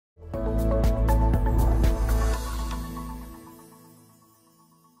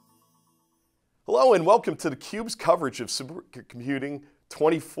Hello and welcome to theCUBE's coverage of Supercomputing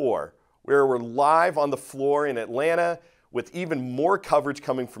 24, where we're live on the floor in Atlanta with even more coverage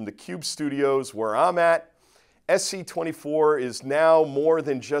coming from the CUBE studios where I'm at. SC24 is now more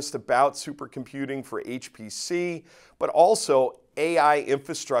than just about supercomputing for HPC, but also AI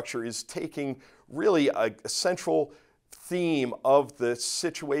infrastructure is taking really a central theme of the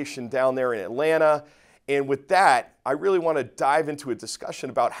situation down there in Atlanta. And with that, I really want to dive into a discussion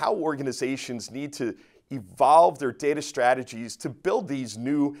about how organizations need to evolve their data strategies to build these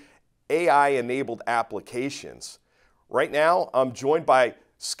new AI-enabled applications. Right now, I'm joined by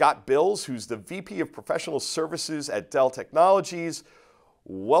Scott Bils, who's the VP of Professional Services at Dell Technologies.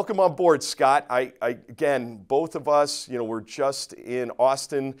 Welcome on board, Scott. Again, both of us, we're just in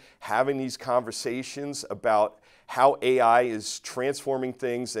Austin having these conversations about how AI is transforming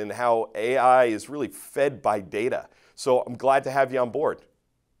things and how AI is really fed by data. So I'm glad to have you on board.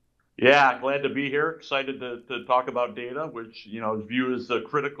 Yeah, glad to be here. Excited to talk about data, which is viewed as a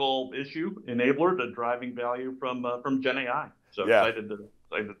critical issue enabler to driving value from Gen AI. So Yeah. excited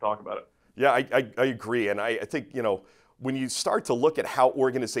to talk about it. Yeah, I agree, and I think when you start to look at how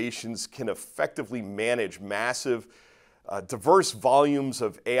organizations can effectively manage massive diverse volumes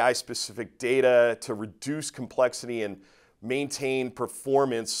of AI-specific data to reduce complexity and maintain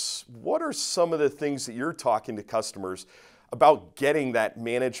performance, what are some of the things that you're talking to customers about getting that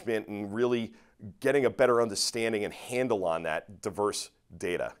management and really getting a better understanding and handle on that diverse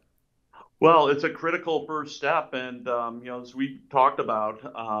data? Well, it's a critical first step, and as we talked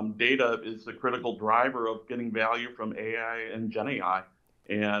about, data is the critical driver of getting value from AI and Gen AI.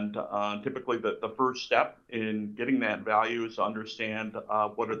 And typically, the first step in getting that value is to understand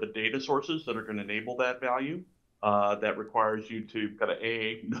what are the data sources that are going to enable that value. That requires you to kind of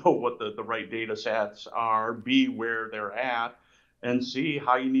A, know what the right data sets are, B, where they're at, and C,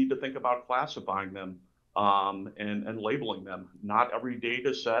 how you need to think about classifying them and labeling them. Not every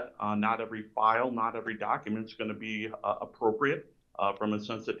data set, not every file, not every document is going to be appropriate from a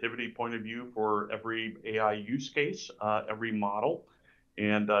sensitivity point of view for every AI use case, every model.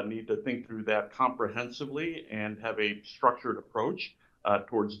 And need to think through that comprehensively and have a structured approach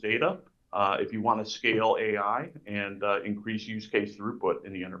towards data if you want to scale AI and increase use case throughput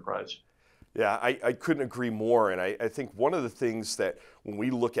in the enterprise. Yeah, I couldn't agree more, and I think one of the things that when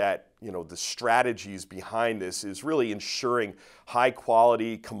we look at the strategies behind this is really ensuring high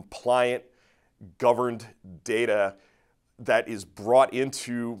quality, compliant, governed data that is brought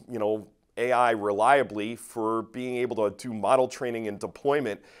into AI reliably for being able to do model training and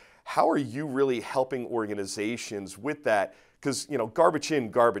deployment. How are you really helping organizations with that? Because garbage in,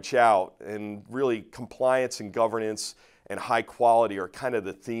 garbage out, and really compliance and governance and high quality are kind of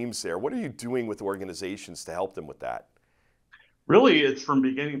the themes there. What are you doing with organizations to help them with that? Really, it's from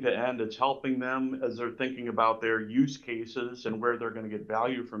beginning to end. It's helping them as they're thinking about their use cases and where they're going to get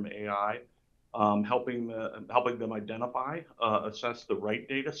value from AI, helping them identify, assess the right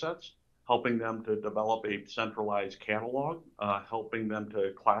data sets, helping them to develop a centralized catalog, helping them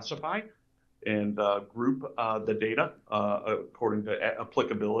to classify and group the data according to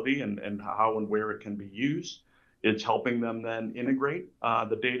applicability and how and where it can be used. It's helping them then integrate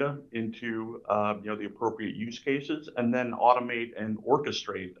the data into the appropriate use cases and then automate and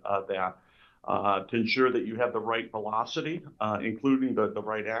orchestrate that to ensure that you have the right velocity, including the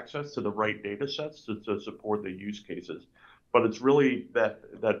right access to the right data sets to support the use cases. But it's really that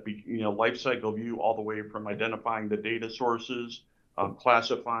life cycle view all the way from identifying the data sources,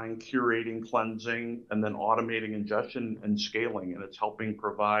 classifying, curating, cleansing, and then automating ingestion and scaling. And it's helping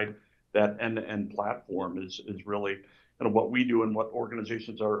provide that end-to-end platform is really what we do and what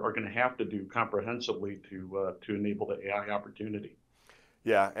organizations are going to have to do comprehensively to enable the AI opportunity.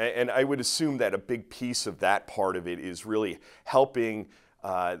 Yeah, and I would assume that a big piece of that part of it is really helping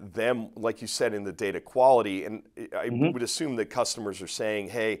them, like you said, in the data quality. And I would assume that customers are saying,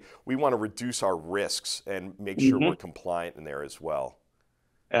 hey, we want to reduce our risks and make sure we're compliant in there as well.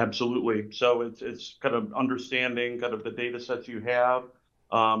 Absolutely. So it's kind of understanding kind of the data sets you have,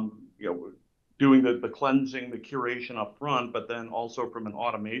 doing the cleansing, the curation up front, but then also from an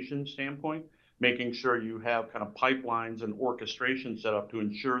automation standpoint, making sure you have kind of pipelines and orchestration set up to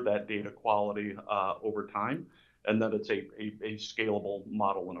ensure that data quality over time, and that it's a scalable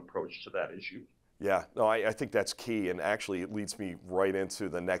model and approach to that issue. Yeah, no, I think that's key, and actually it leads me right into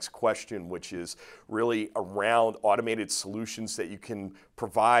the next question, which is really around automated solutions that you can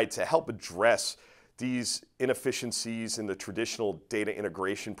provide to help address these inefficiencies in the traditional data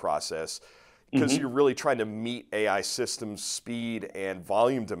integration process, because you're really trying to meet AI systems speed and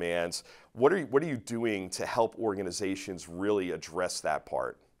volume demands. What are you doing to help organizations really address that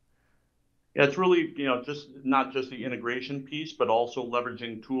part? Yeah, it's really, just not just the integration piece, but also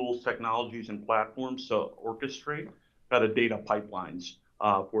leveraging tools, technologies, and platforms to orchestrate kind of data pipelines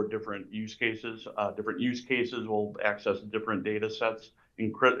for different use cases. Different use cases will access different data sets.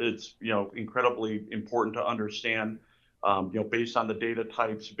 It's, incredibly important to understand, based on the data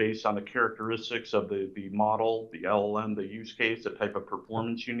types, based on the characteristics of the model, the LLM, the use case, the type of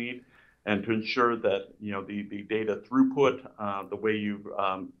performance you need, and to ensure that, the data throughput, the way you've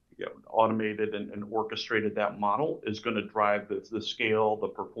automated and orchestrated that model is going to drive the scale, the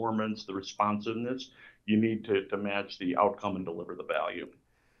performance, the responsiveness you need to match the outcome and deliver the value.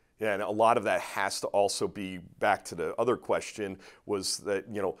 Yeah, and a lot of that has to also be back to the other question was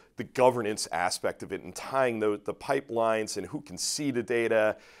that, the governance aspect of it and tying the pipelines and who can see the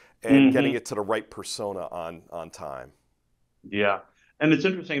data and getting it to the right persona on time. Yeah. And it's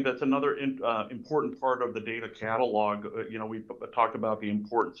interesting, that's another important part of the data catalog. We've talked about the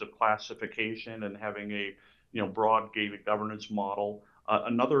importance of classification and having a broad data governance model.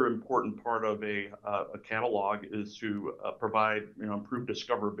 Another important part of a catalog is to provide improved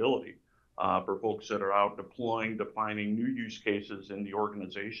discoverability for folks that are out deploying, defining new use cases in the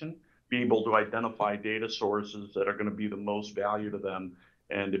organization, being able to identify data sources that are going to be the most value to them,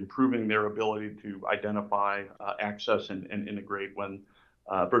 and improving their ability to identify, access, and integrate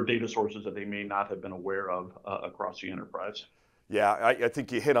for data sources that they may not have been aware of across the enterprise. Yeah, I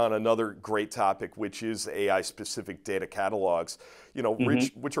think you hit on another great topic, which is AI-specific data catalogs,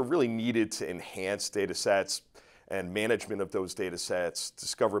 which are really needed to enhance data sets and management of those data sets,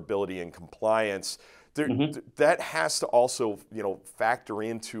 discoverability and compliance. That has to also, factor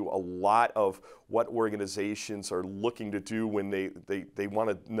into a lot of what organizations are looking to do when they want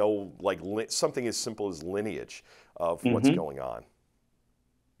to know, like, something as simple as lineage of what's going on.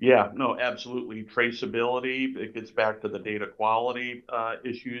 Yeah, no, absolutely. Traceability, it gets back to the data quality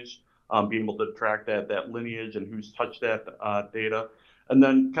issues, being able to track that lineage and who's touched that data. And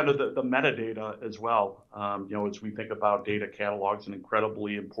then kind of the metadata as well. As we think about data catalogs, an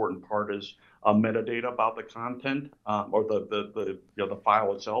incredibly important part is metadata about the content or the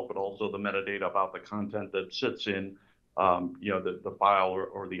file itself, but also the metadata about the content that sits in the file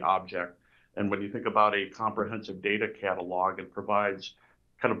or the object. And when you think about a comprehensive data catalog, it provides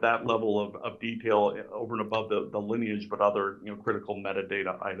kind of that level of detail over and above the lineage, but other critical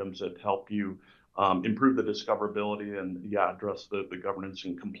metadata items that help you improve the discoverability and address the governance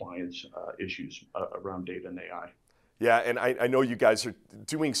and compliance issues around data and AI. Yeah, and I know you guys are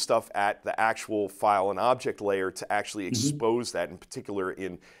doing stuff at the actual file and object layer to actually expose that, in particular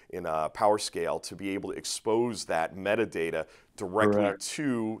in PowerScale, to be able to expose that metadata directly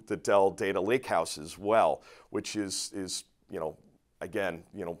to the Dell Data Lakehouse as well, which is again,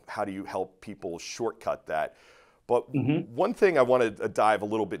 how do you help people shortcut that? But one thing I want to dive a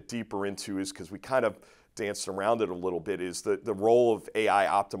little bit deeper into is, because we kind of danced around it a little bit, is the role of AI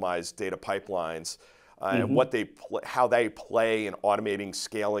optimized data pipelines and how they play in automating,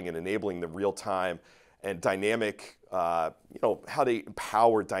 scaling, and enabling the real-time and dynamic, how they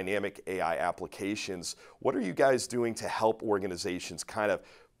empower dynamic AI applications. What are you guys doing to help organizations kind of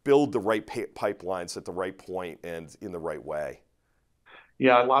build the right pipelines at the right point and in the right way?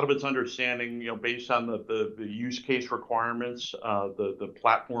 Yeah, a lot of it's understanding, based on the use case requirements, the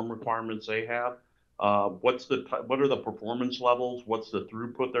platform requirements they have. What are the performance levels? What's the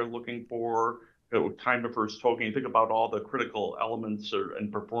throughput they're looking for? Time to first token. You think about all the critical elements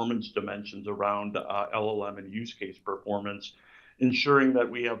and performance dimensions around LLM and use case performance, ensuring that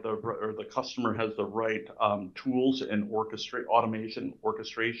we have the customer has the right tools and automation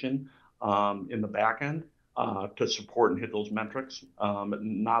orchestration in the back end. To support and hit those metrics.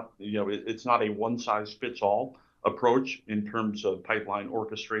 It's not a one-size-fits-all approach in terms of pipeline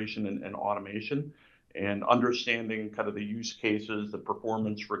orchestration and automation, and understanding kind of the use cases, the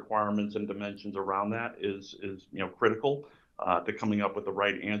performance requirements and dimensions around that is critical to coming up with the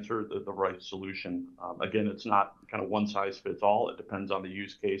right answer, the right solution. Again, it's not kind of one-size-fits-all. It depends on the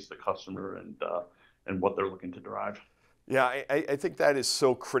use case, the customer, and what they're looking to drive. Yeah, I think that is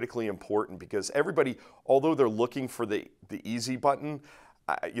so critically important, because everybody, although they're looking for the easy button,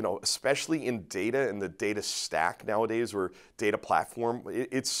 especially in data and the data stack nowadays, or data platform,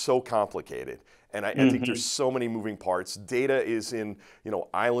 it's so complicated. And I think there's so many moving parts. Data is in,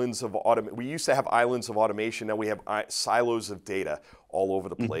 islands of automation. We used to have islands of automation. Now we have silos of data all over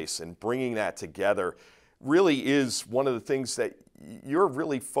the place. And bringing that together really is one of the things that you're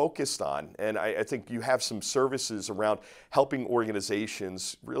really focused on. And I think you have some services around helping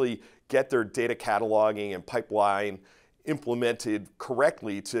organizations really get their data cataloging and pipeline implemented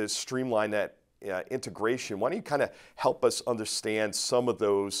correctly to streamline that integration. Why don't you kind of help us understand some of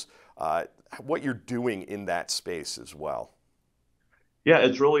those, what you're doing in that space as well? Yeah,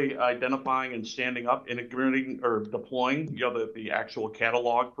 it's really identifying and standing up, integrating or deploying, the actual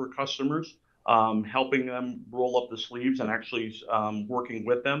catalog for customers, helping them roll up the sleeves and actually working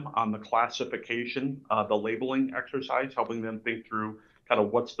with them on the classification, the labeling exercise, helping them think through kind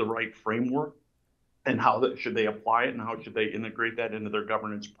of what's the right framework and should they apply it and how should they integrate that into their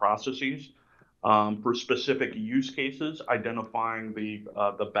governance processes. For specific use cases, identifying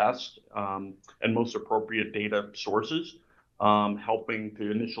the best and most appropriate data sources, helping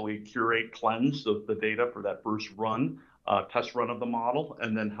to initially curate, cleanse the data for that first run, test run of the model,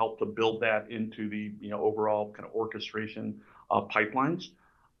 and then help to build that into the overall kind of orchestration pipelines.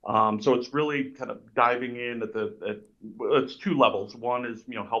 So it's really kind of diving in it's two levels. One is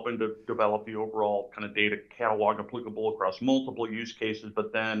helping to develop the overall kind of data catalog applicable across multiple use cases,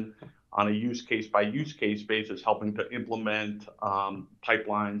 but then on a use case by use case basis, helping to implement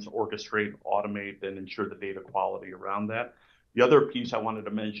pipelines, orchestrate, automate, and ensure the data quality around that. The other piece I wanted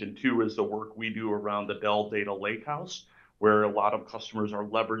to mention too is the work we do around the Dell Data Lakehouse, where a lot of customers are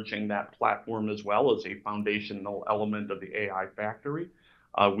leveraging that platform as well as a foundational element of the AI factory.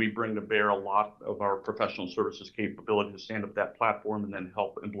 We bring to bear a lot of our professional services capability to stand up that platform and then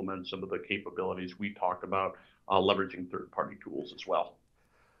help implement some of the capabilities we talked about, leveraging third-party tools as well.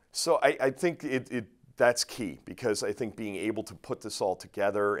 So I think that's key, because I think being able to put this all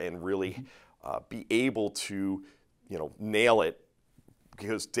together and really be able to nail it,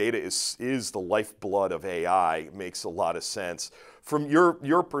 because data is the lifeblood of AI, makes a lot of sense. From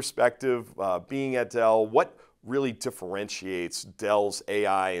your perspective, being at Dell, what really differentiates Dell's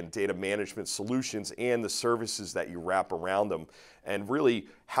AI and data management solutions and the services that you wrap around them? And really,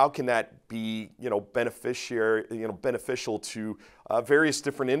 how can that be beneficial to various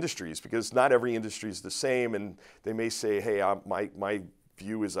different industries? Because not every industry is the same, and they may say, hey, my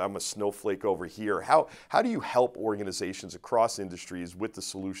view is I'm a snowflake over here. How do you help organizations across industries with the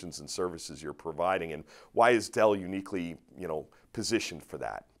solutions and services you're providing, and why is Dell uniquely positioned for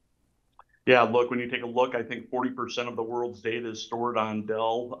that? Yeah, look, when you take a look, I think 40% of the world's data is stored on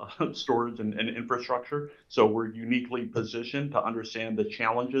Dell storage and infrastructure. So we're uniquely positioned to understand the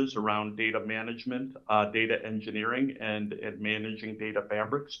challenges around data management, data engineering, and managing data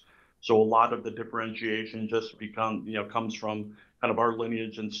fabrics. So a lot of the differentiation just comes from kind of our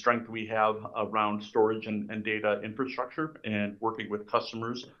lineage and strength we have around storage and data infrastructure, and working with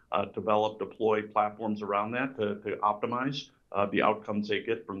customers, develop, deploy platforms around that to optimize the outcomes they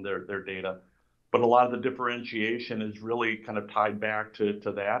get from their data. But a lot of the differentiation is really kind of tied back to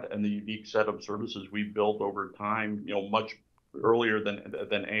that and the unique set of services we've built over time, much earlier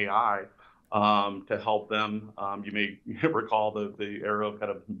than AI, to help them. You may recall the era of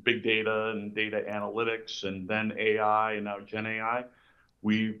kind of big data and data analytics, and then AI, and now Gen AI.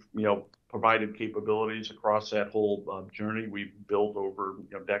 We've provided capabilities across that whole journey we've built over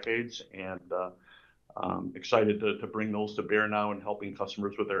decades, and excited to bring those to bear now and helping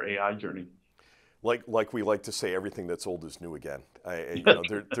customers with their AI journey. Like we like to say, everything that's old is new again.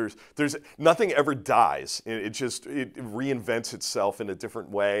 There's nothing ever dies. It reinvents itself in a different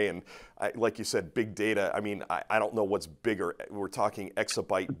way. And like you said, big data. I mean, I don't know what's bigger. We're talking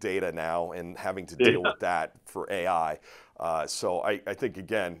exabyte data now, and having to deal with that for AI. So I think,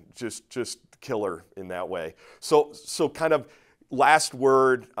 again, just killer in that way. So kind of last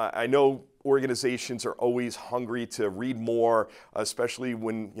word. I know organizations are always hungry to read more, especially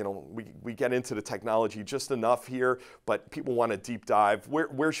when we get into the technology just enough here, but people want to deep dive.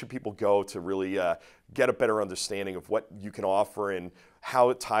 Where should people go to really get a better understanding of what you can offer and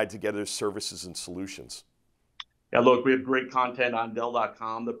how it tied together services and solutions? Yeah, look, we have great content on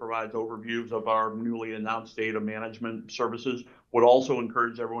Dell.com that provides overviews of our newly announced data management services. Would also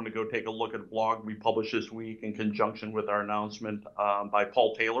encourage everyone to go take a look at a blog we published this week in conjunction with our announcement by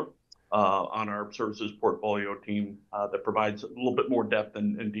Paul Taylor on our services portfolio team, that provides a little bit more depth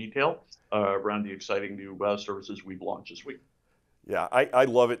and detail around the exciting new services we've launched this week. Yeah, I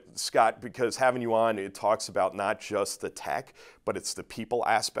love it, Scott, because having you on, it talks about not just the tech, but it's the people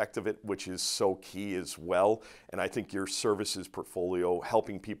aspect of it, which is so key as well. And I think your services portfolio,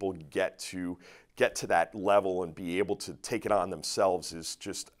 helping people get to that level and be able to take it on themselves, is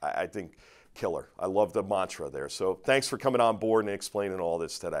just, I think, killer. I love the mantra there. So thanks for coming on board and explaining all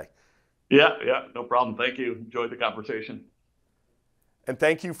this today. Yeah, no problem. Thank you. Enjoyed the conversation. And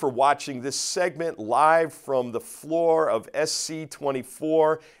thank you for watching this segment live from the floor of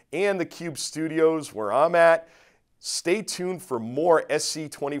SC24 and theCUBE studios, where I'm at. Stay tuned for more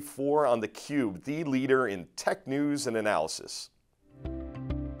SC24 on theCUBE, the leader in tech news and analysis.